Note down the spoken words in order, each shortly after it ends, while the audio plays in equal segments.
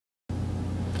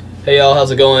Hey y'all, how's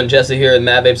it going? Jesse here at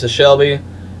Mad Babes of Shelby,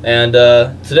 and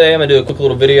today I'm going to do a quick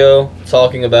little video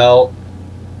talking about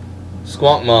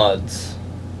Squonk Mods.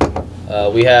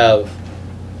 We have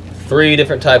 3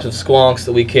 different types of squonks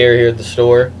that we carry here at the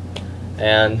store,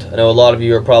 and I know a lot of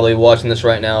you are probably watching this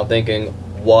right now thinking,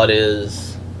 what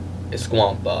is a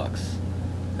squonk box?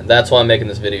 And that's why I'm making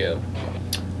this video.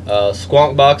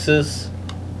 Squonk boxes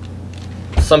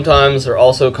sometimes are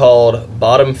also called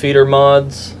bottom feeder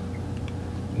mods.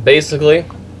 Basically,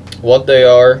 what they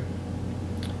are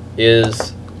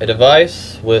is a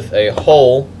device with a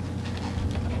hole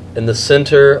in the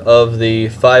center of the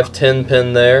 510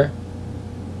 pin there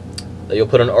that you'll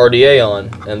put an RDA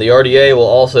on, and the RDA will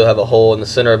also have a hole in the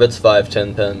center of its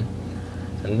 510 pin.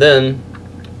 And then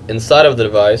inside of the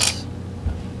device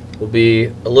will be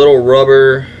a little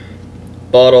rubber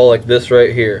bottle like this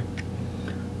right here.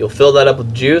 You'll fill that up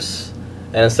with juice,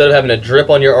 and instead of having to drip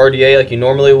on your RDA like you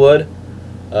normally would,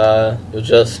 you'll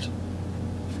just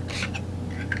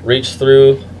reach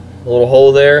through the little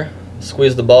hole there,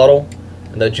 squeeze the bottle,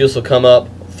 and that juice will come up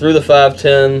through the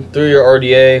 510, through your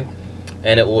RDA,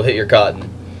 and it will hit your cotton.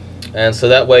 And so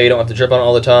that way you don't have to drip on it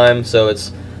all the time, so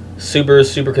it's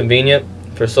super convenient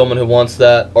for someone who wants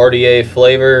that RDA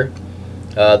flavor,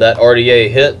 that RDA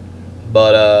hit,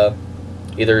 but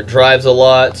either drives a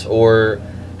lot or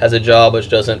has a job which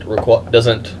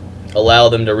doesn't allow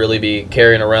them to really be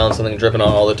carrying around something dripping on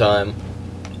all the time,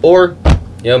 or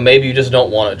maybe you just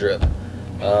don't want to drip,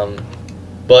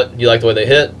 but you like the way they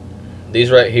hit.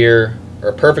 These right here are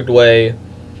a perfect way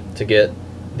to get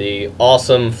the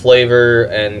awesome flavor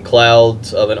and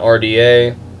clouds of an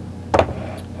RDA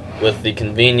with the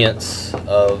convenience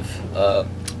of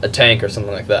a tank or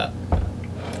something like that.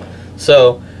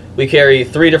 So we carry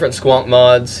 3 different squonk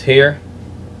mods here.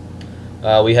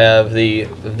 We have the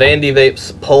Vandy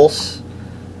Vapes Pulse.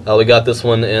 We got this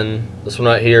one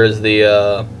right here is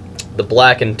the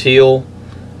black and teal.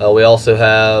 We also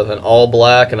have an all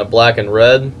black and a black and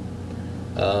red.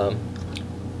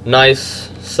 Nice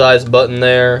size button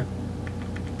there,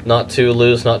 not too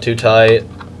loose, not too tight.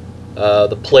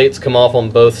 The plates come off on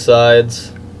both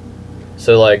sides,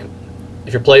 so like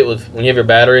if your plate when you have your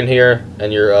battery in here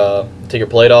and you're take your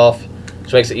plate off,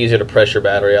 which makes it easier to press your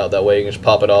battery out. That way you can just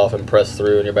pop it off and press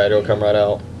through and your battery will come right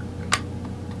out.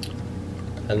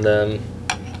 And then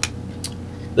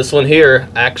this one here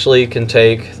actually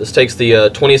takes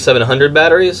the 2700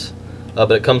 batteries,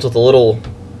 but it comes with a little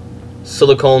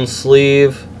silicone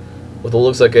sleeve with what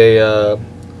looks like a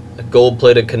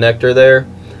gold-plated connector there,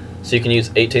 so you can use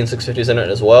 18650s in it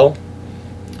as well.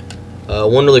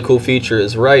 One really cool feature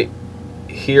is right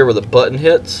here where the button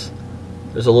hits,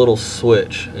 there's a little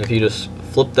switch, and if you just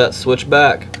flip that switch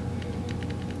back,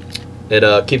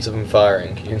 it keeps it from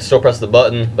firing. You can still press the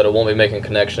button, but it won't be making a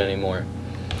connection anymore.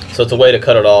 So it's a way to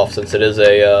cut it off, since it is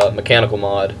a mechanical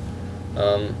mod.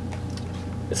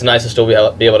 It's nice to still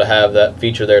be able to have that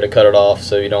feature there to cut it off,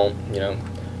 so you don't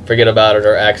forget about it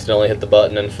or accidentally hit the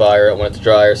button and fire it when it's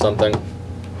dry or something.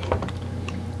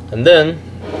 And then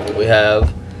we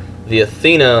have the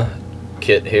Athena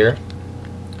kit here,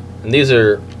 and these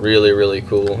are really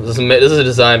cool. This is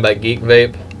designed by Geek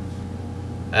Vape,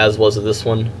 as was this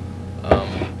one.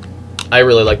 I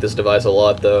really like this device a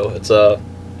lot though. It's a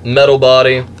metal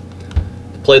body,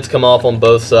 the plates come off on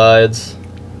both sides,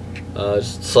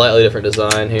 just slightly different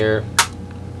design here.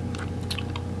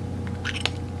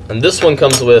 And this one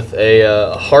comes with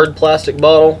a hard plastic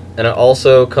bottle, and it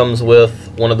also comes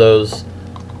with one of those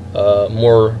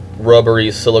more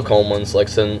rubbery silicone ones, like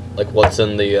what's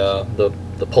in the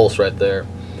Pulse right there.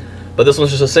 But this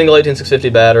one's just a single 18650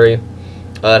 battery.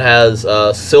 It has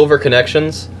silver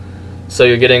connections, so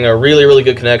you're getting a really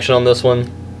good connection on this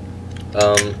one.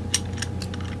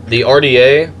 The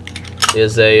RDA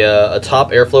is a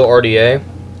top airflow RDA,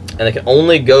 and it can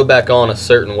only go back on a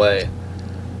certain way.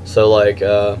 So like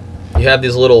you have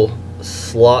these little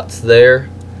slots there,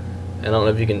 and I don't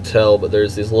know if you can tell, but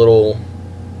there's these little,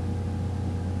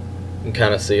 you can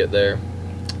kind of see it there,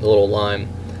 the little line.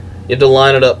 You have to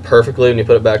line it up perfectly when you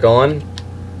put it back on,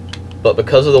 but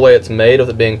because of the way it's made, with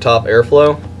it being top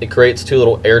airflow, it creates 2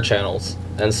 little air channels.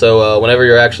 And so whenever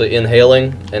you're actually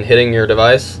inhaling and hitting your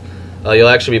device, you'll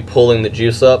actually be pulling the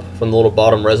juice up from the little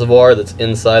bottom reservoir that's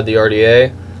inside the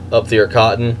RDA up to your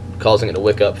cotton, causing it to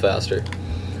wick up faster.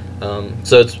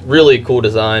 So it's really cool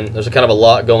design. There's kind of a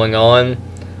lot going on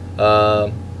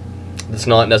that's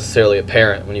not necessarily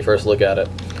apparent when you first look at it.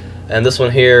 And this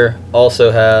one here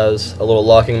also has a little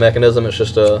locking mechanism. It's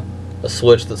just a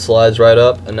switch that slides right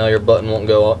up, and now your button won't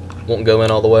go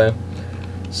in all the way.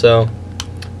 So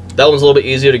that one's a little bit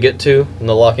easier to get to than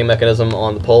the locking mechanism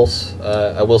on the Pulse.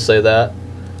 I will say that.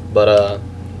 But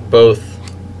both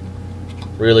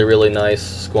really, really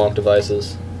nice Squonk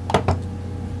devices.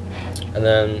 And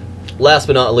then, last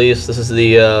but not least, this is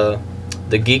the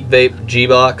Geek Vape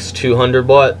G-Box 200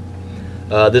 watt.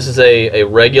 This is a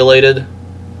regulated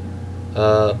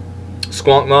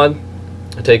Squonk Mod.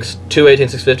 It takes two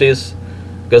 18650s,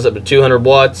 goes up to 200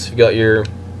 watts. You've got your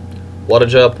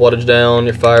wattage up, wattage down,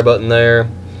 your fire button there.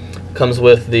 Comes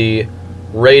with the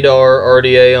radar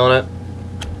RDA on it.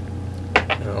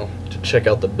 Now, to check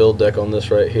out the build deck on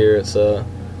this right here, it's a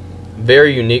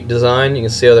very unique design. You can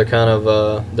see how they're kind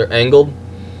of they're angled,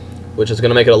 which is going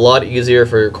to make it a lot easier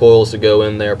for your coils to go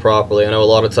in there properly. I know a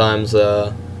lot of times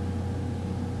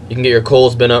you can get your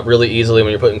coils bent up really easily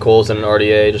when you're putting coils in an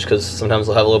RDA, just because sometimes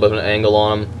they'll have a little bit of an angle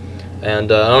on them.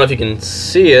 And I don't know if you can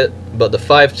see it, but the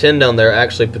 510 down there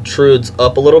actually protrudes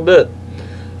up a little bit.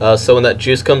 So when that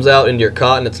juice comes out into your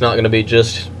cotton, it's not going to be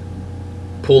just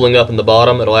pooling up in the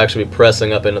bottom. It'll actually be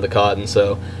pressing up into the cotton.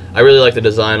 So I really like the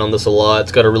design on this a lot.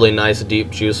 It's got a really nice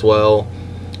deep juice well.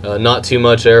 Not too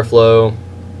much airflow.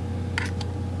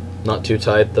 Not too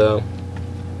tight though.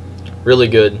 Really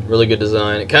good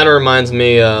design. It kind of reminds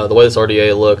me the way this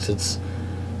RDA looks. It's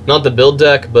not the build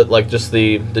deck, but like just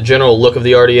the general look of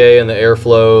the RDA and the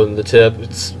airflow and the tip.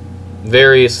 It's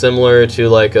very similar to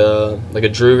like a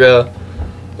Druga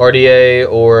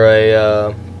RDA or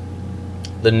a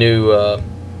the new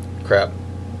crap.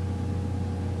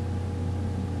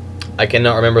 I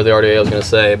cannot remember the RDA I was going to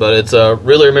say, but it's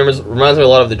really reminds me a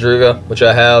lot of the Druga, which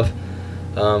I have.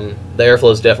 The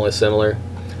airflow is definitely similar.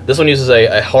 This one uses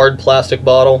a hard plastic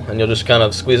bottle, and you'll just kind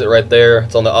of squeeze it right there.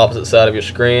 It's on the opposite side of your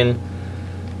screen.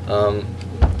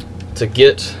 To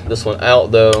get this one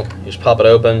out, though, you just pop it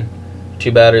open.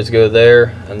 Two batteries go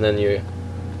there, and then you'll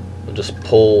just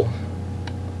pull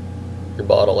your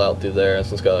bottle out through there.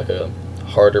 This one's got like a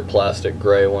harder plastic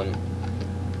gray one.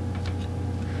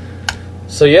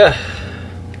 So yeah,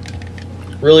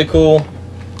 really cool.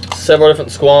 Several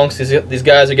different Squonks. These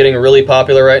guys are getting really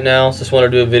popular right now, so just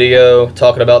wanted to do a video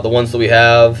talking about the ones that we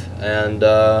have. And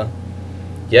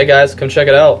yeah, guys, come check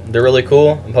it out. They're really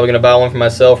cool. I'm probably going to buy one for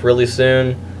myself really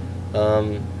soon.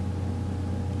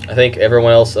 I think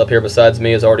everyone else up here besides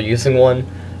me is already using one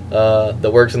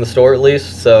that works in the store at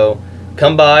least. So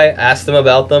come by, ask them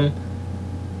about them.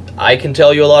 I can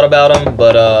tell you a lot about them,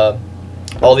 but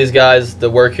all these guys that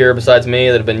work here besides me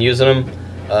that have been using them,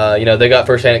 you know, they got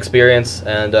first-hand experience,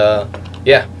 and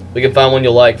yeah, we can find one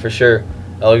you'll like for sure.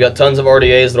 We've got tons of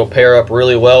RDAs that'll pair up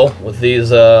really well with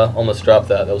these. Almost dropped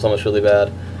that. That was almost really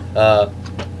bad.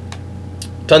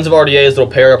 Tons of RDAs that'll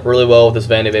pair up really well with this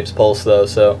Vandy Vapes Pulse, though.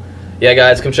 So yeah,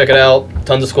 guys, come check it out.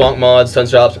 Tons of Squonk mods,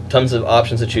 tons of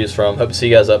options to choose from. Hope to see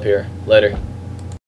you guys up here. Later.